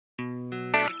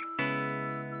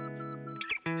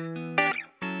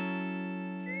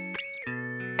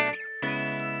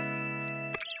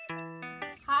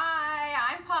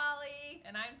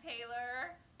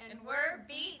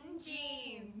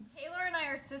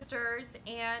sisters,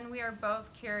 and we are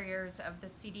both carriers of the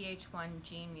CDH1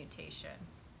 gene mutation.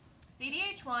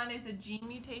 CDH1 is a gene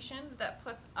mutation that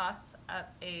puts us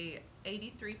at a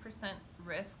 83%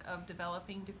 risk of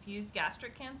developing diffuse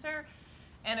gastric cancer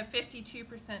and a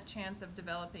 52% chance of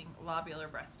developing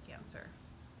lobular breast cancer.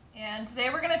 And today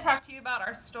we're going to talk to you about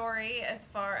our story as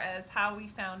far as how we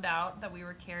found out that we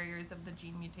were carriers of the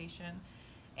gene mutation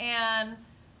and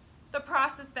the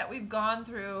process that we've gone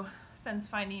through since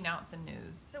finding out the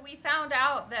news. So we found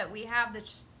out that we have the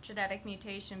genetic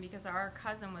mutation because our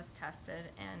cousin was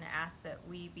tested and asked that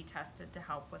we be tested to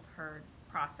help with her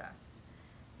process.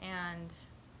 And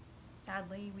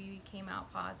sadly, we came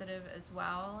out positive as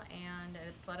well, and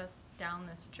it's led us down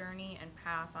this journey and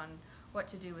path on what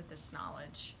to do with this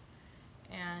knowledge.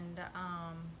 And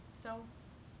so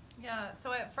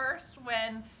at first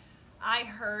when I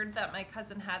heard that my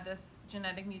cousin had this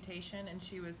genetic mutation and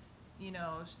she was,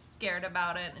 scared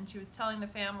about it, and she was telling the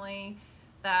family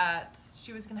that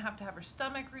she was going to have her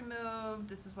stomach removed.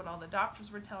 This is what all the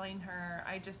doctors were telling her.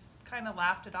 I just kind of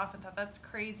laughed it off and thought, that's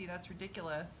crazy, that's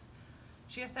ridiculous.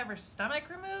 She has to have her stomach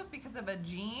removed because of a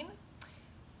gene?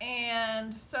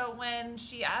 And so when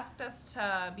she asked us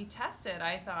to be tested,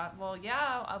 I thought, well,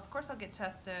 yeah, of course I'll get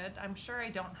tested. I'm sure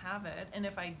I don't have it. And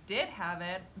if I did have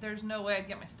it, there's no way I'd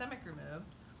get my stomach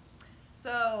removed.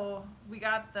 So we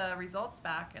got the results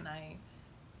back, and I,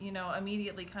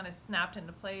 immediately kind of snapped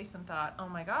into place and thought, oh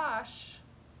my gosh,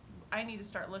 I need to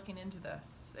start looking into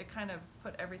this. It kind of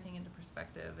put everything into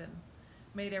perspective and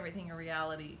made everything a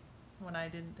reality when I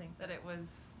didn't think that it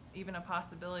was even a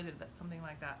possibility that something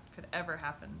like that could ever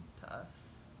happen to us.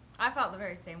 I felt the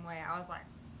very same way. I was like,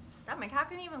 stomach? How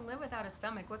can you even live without a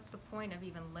stomach? What's the point of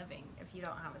even living if you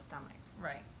don't have a stomach?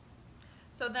 Right.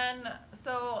 So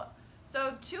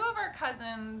two of our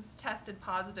cousins tested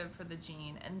positive for the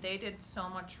gene, and they did so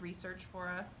much research for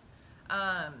us.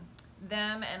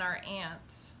 Them and our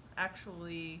aunt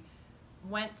actually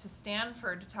went to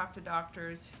Stanford to talk to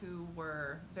doctors who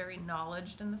were very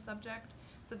knowledgeable in the subject.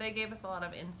 So they gave us a lot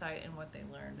of insight in what they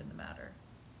learned in the matter.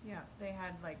 Yeah, they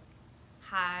had like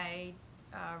high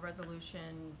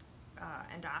resolution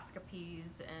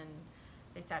endoscopies, and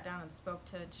they sat down and spoke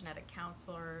to genetic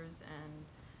counselors. And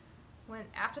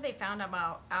after they found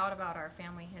out about our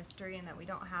family history and that we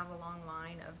don't have a long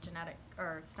line of genetic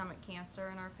or stomach cancer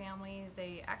in our family,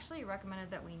 they actually recommended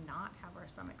that we not have our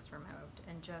stomachs removed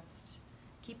and just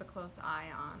keep a close eye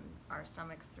on our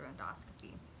stomachs through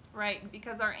endoscopy. Right,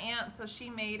 because our aunt, so she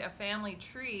made a family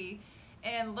tree,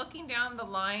 and looking down the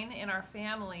line in our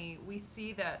family, we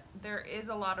see that there is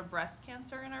a lot of breast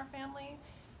cancer in our family.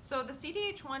 So the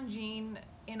CDH1 gene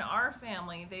in our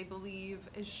family, they believe,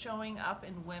 is showing up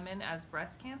in women as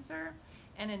breast cancer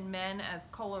and in men as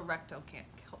colorectal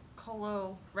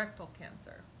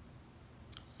cancer.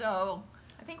 So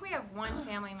I think we have one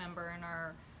family member in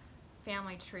our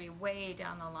family tree way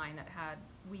down the line that had,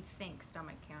 we think,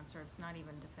 stomach cancer. It's not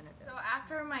even definitive. So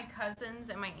after my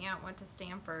cousins and my aunt went to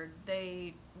Stanford,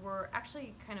 they were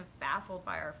actually kind of baffled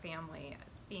by our family,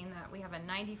 being that we have a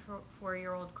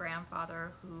 94-year-old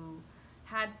grandfather who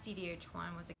had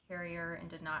CDH1, was a carrier, and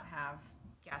did not have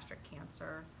gastric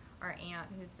cancer. Our aunt,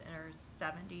 who's in her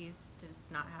 70s,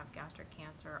 does not have gastric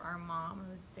cancer. Our mom,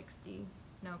 who's 60,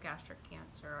 no gastric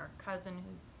cancer. Our cousin,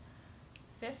 who's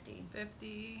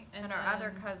 50, and our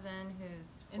other cousin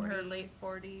who's 40s, in her late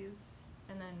 40s,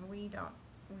 and then we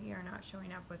are not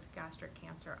showing up with gastric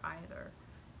cancer either.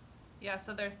 Yeah,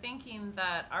 so they're thinking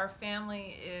that our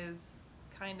family is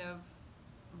kind of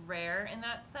rare in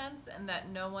that sense, and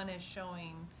that no one is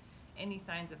showing any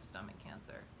signs of stomach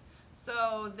cancer.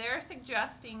 So they're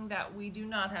suggesting that we do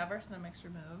not have our stomachs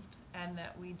removed, and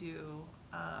that we do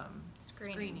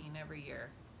screening every year.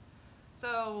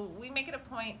 So we make it a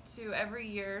point to every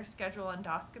year schedule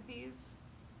endoscopies,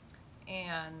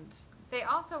 and they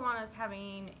also want us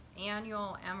having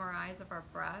annual MRIs of our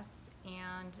breasts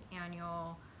and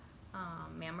annual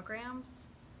mammograms,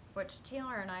 which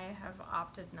Taylor and I have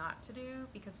opted not to do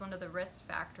because one of the risk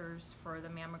factors for the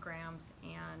mammograms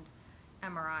and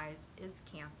MRIs is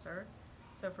cancer.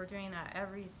 So if we're doing that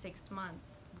every 6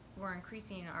 months, we're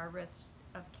increasing our risk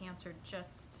of cancer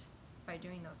just by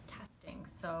doing those testing.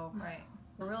 So right.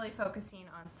 We're really focusing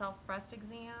on self-breast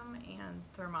exam and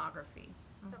thermography.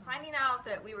 Mm-hmm. So finding out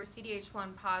that we were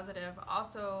CDH1 positive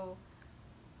also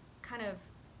kind of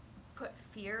put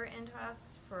fear into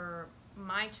us for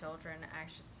my children, I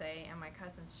should say, and my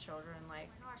cousin's children. Like,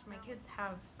 oh my gosh, my kids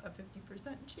have a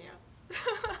 50% chance.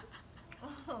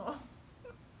 Oh.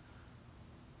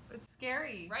 It's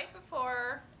scary. Right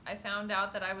before I found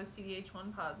out that I was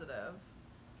CDH1 positive,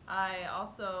 I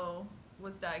also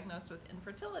was diagnosed with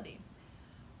infertility.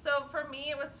 So for me,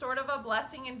 it was sort of a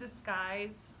blessing in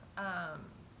disguise,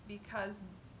 because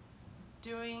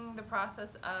doing the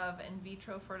process of in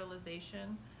vitro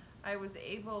fertilization, I was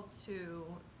able to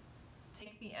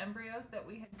take the embryos that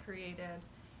we had created,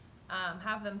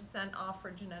 have them sent off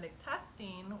for genetic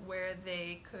testing where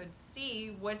they could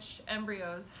see which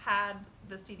embryos had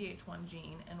the CDH1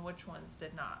 gene and which ones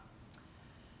did not.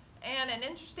 And an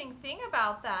interesting thing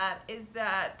about that is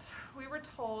that we were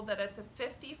told that it's a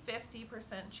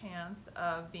 50-50% chance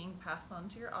of being passed on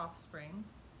to your offspring.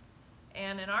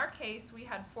 And in our case, we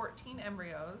had 14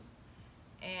 embryos,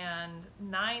 and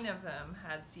 9 of them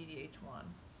had CDH1.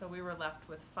 So we were left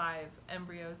with 5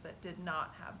 embryos that did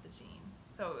not have the gene.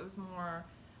 So it was more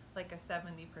like a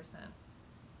 70%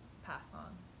 pass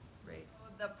on rate.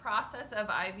 The process of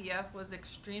IVF was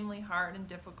extremely hard and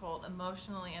difficult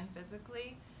emotionally and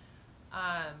physically.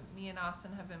 Me and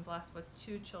Austin have been blessed with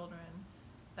 2 children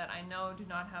that I know do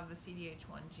not have the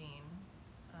CDH1 gene.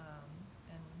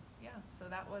 And yeah, so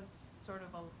that was sort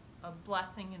of a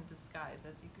blessing in disguise,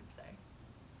 as you could say.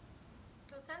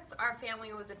 So since our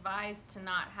family was advised to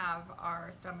not have our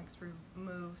stomachs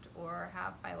removed or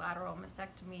have bilateral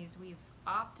mastectomies, we've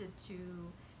opted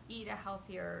to eat a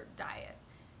healthier diet.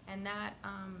 And that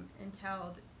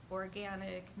entailed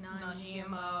organic,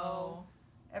 non-GMO.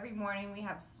 Every morning we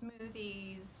have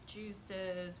smoothies,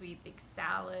 juices, we eat big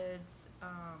salads,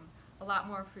 a lot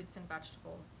more fruits and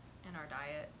vegetables in our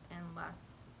diet, and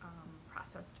less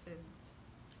processed foods.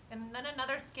 And then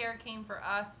another scare came for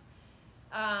us.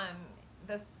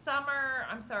 The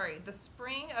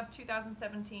spring of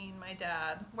 2017, my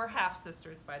dad, we're half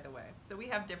sisters, by the way, so we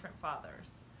have different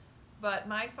fathers. But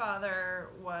my father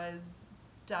was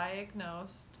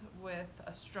diagnosed with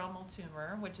a stromal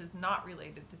tumor, which is not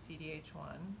related to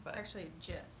CDH1, but it's actually a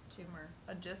GIST tumor.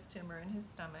 A GIST tumor in his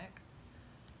stomach.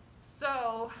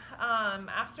 So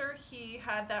after he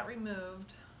had that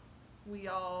removed, we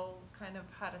all kind of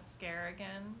had a scare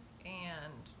again,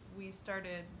 and we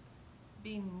started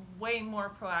being way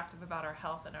more proactive about our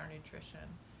health and our nutrition.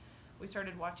 We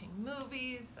started watching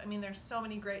movies. I mean, there's so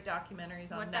many great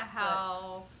documentaries on What Netflix. the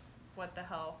Health. What the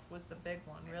Health was the big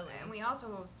one, really. And we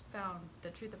also found The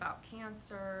Truth About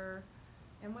Cancer.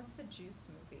 And what's the juice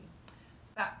movie?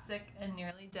 Fat, Sick, and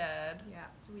Nearly Dead. Yeah,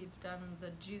 so we've done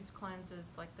the juice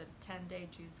cleanses, like the 10-day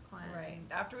juice cleanse. Right.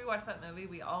 After we watched that movie,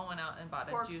 we all went out and bought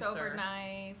a Forks juicer. over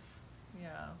knife.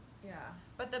 Yeah. Yeah.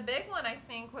 But the big one, I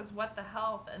think, was What the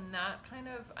Health, and that kind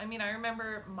of, I mean, I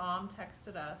remember Mom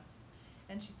texted us,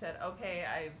 and she said,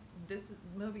 okay, this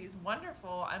movie is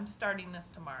wonderful, I'm starting this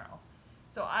tomorrow.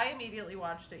 So I immediately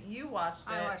watched it, you watched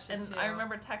it, I watched it and too. I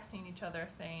remember texting each other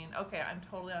saying, okay, I'm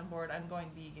totally on board, I'm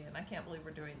going vegan, I can't believe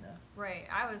we're doing this. Right,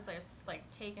 I was just like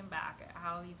taken back at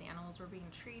how these animals were being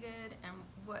treated and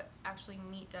what actually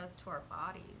meat does to our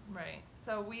bodies. Right,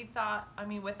 so we thought, I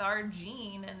mean, with our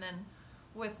gene, and then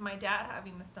with my dad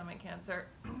having the stomach cancer,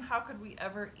 how could we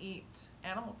ever eat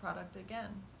animal product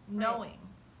again, knowing?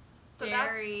 So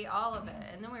dairy, all of it.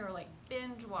 And then we were like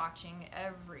binge watching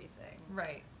everything.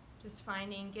 Right. Just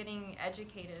getting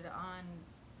educated on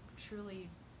truly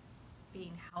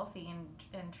being healthy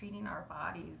and treating our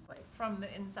bodies like from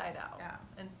the inside out. Yeah.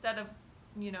 Instead of,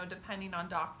 depending on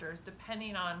doctors,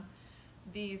 depending on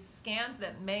these scans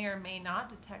that may or may not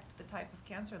detect the type of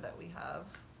cancer that we have.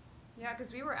 Yeah,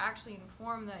 because we were actually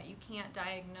informed that you can't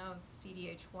diagnose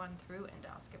CDH1 through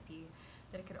endoscopy,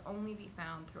 that it could only be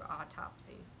found through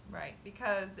autopsy. Right,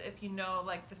 because if you know,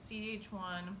 like the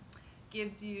CDH1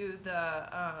 gives you the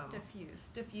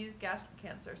diffuse gastric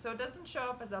cancer. So it doesn't show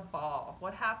up as a ball.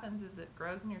 What happens is it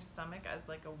grows in your stomach as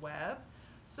like a web.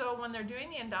 So when they're doing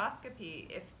the endoscopy,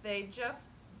 if they just,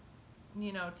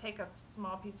 take a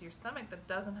small piece of your stomach that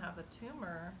doesn't have the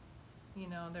tumor,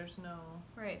 there's no...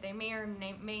 Right, they may or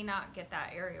may not get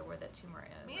that area where the tumor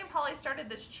is. Me and Polly started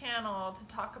this channel to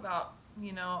talk about,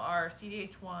 our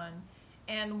CDH1,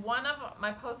 and one of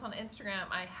my posts on Instagram,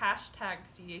 I hashtagged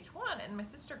CDH1, and my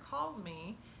sister called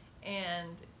me,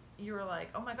 and you were like,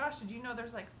 oh my gosh, did you know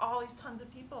there's like all these tons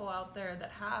of people out there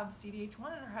that have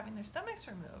CDH1 and are having their stomachs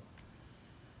removed?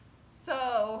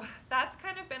 So that's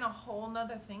kind of been a whole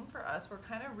nother thing for us. We're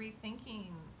kind of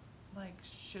rethinking, like,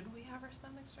 should we have our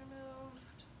stomachs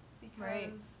removed?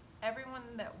 Because everyone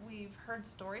that we've heard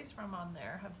stories from on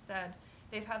there have said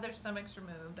they've had their stomachs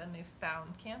removed and they've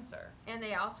found cancer. And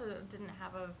they also didn't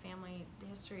have a family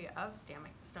history of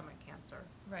stomach cancer.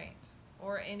 Right.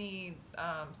 Or any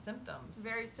symptoms.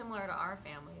 Very similar to our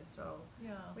families, so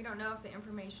yeah. We don't know if the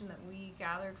information that we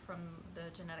gathered from the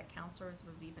genetic counselors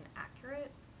was even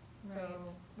accurate. Right.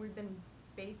 So we've been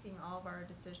basing all of our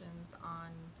decisions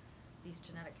on these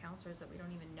genetic counselors that we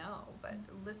don't even know. But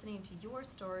listening to your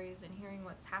stories and hearing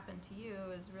what's happened to you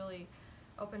has really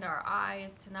opened our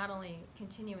eyes to not only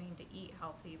continuing to eat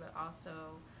healthy, but also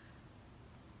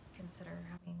consider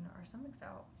having our stomachs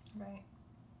out. Right.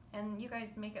 And you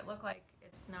guys make it look like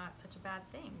it's not such a bad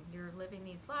thing. You're living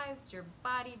these lives, you're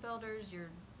bodybuilders,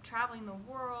 you're traveling the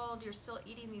world, you're still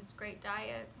eating these great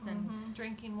diets and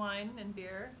drinking wine and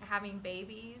beer, having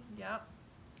babies. Yep.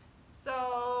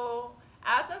 So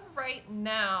as of right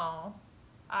now,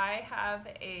 I have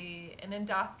an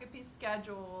endoscopy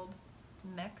scheduled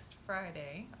next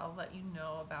Friday. I'll let you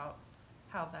know about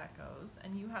how that goes.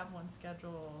 And you have one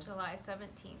scheduled July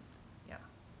 17th. Yeah.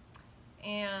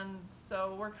 And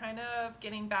so we're kind of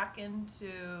getting back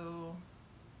into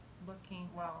looking,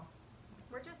 well,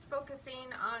 we're just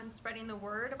focusing on spreading the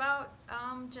word about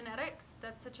genetics.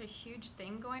 That's such a huge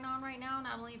thing going on right now,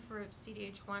 not only for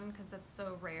CDH1 because that's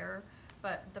so rare,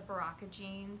 but the BRCA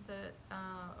genes that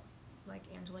like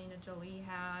Angelina Jolie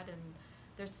had, and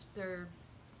they're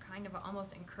kind of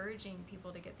almost encouraging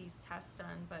people to get these tests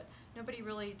done, but nobody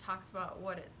really talks about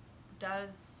what it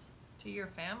does to your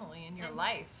family and your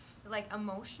life. Like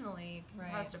emotionally, it can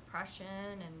Right. cause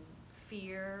depression and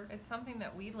fear. It's something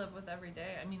that we live with every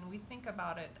day. I mean, we think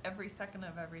about it every second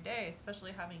of every day,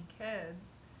 especially having kids,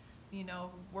 you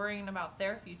know, worrying about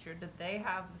their future. Did they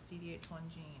have the CDH1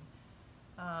 gene?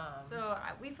 So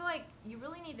we feel like you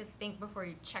really need to think before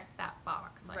you check that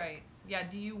box. Like, right. Yeah,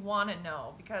 do you want to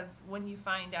know? Because when you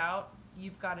find out,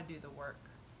 you've got to do the work.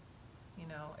 You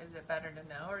know, is it better to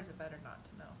know or is it better not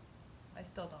to know? I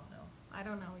still don't know. I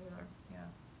don't know either. Yeah.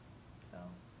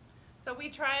 So we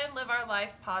try and live our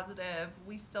life positive.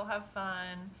 We still have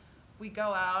fun. We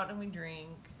go out and we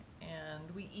drink and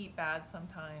we eat bad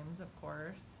sometimes, of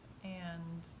course.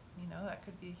 And, you know, that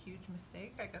could be a huge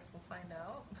mistake. I guess we'll find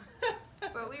out.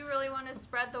 But we really want to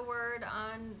spread the word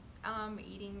on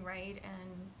eating right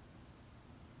and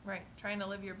right, trying to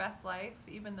live your best life,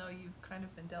 even though you've kind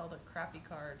of been dealt a crappy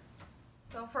card.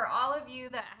 So for all of you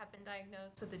that have been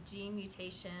diagnosed with a gene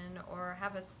mutation or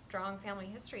have a strong family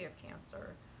history of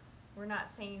cancer, we're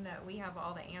not saying that we have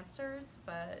all the answers,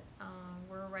 but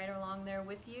we're right along there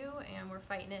with you, and we're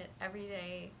fighting it every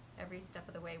day, every step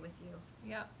of the way with you.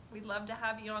 Yeah, we'd love to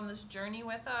have you on this journey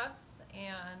with us.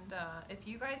 And if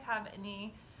you guys have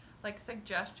any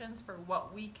suggestions for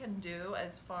what we can do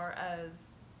as far as,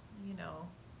 you know,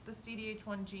 the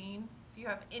CDH1 gene, if you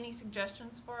have any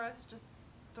suggestions for us, just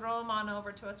throw them on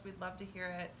over to us. We'd love to hear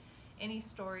it. Any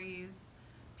stories,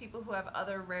 people who have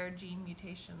other rare gene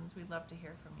mutations, we'd love to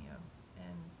hear from you.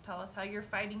 And tell us how you're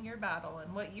fighting your battle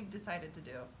and what you've decided to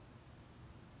do.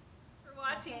 For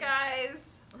watching,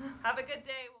 guys. Have a good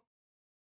day.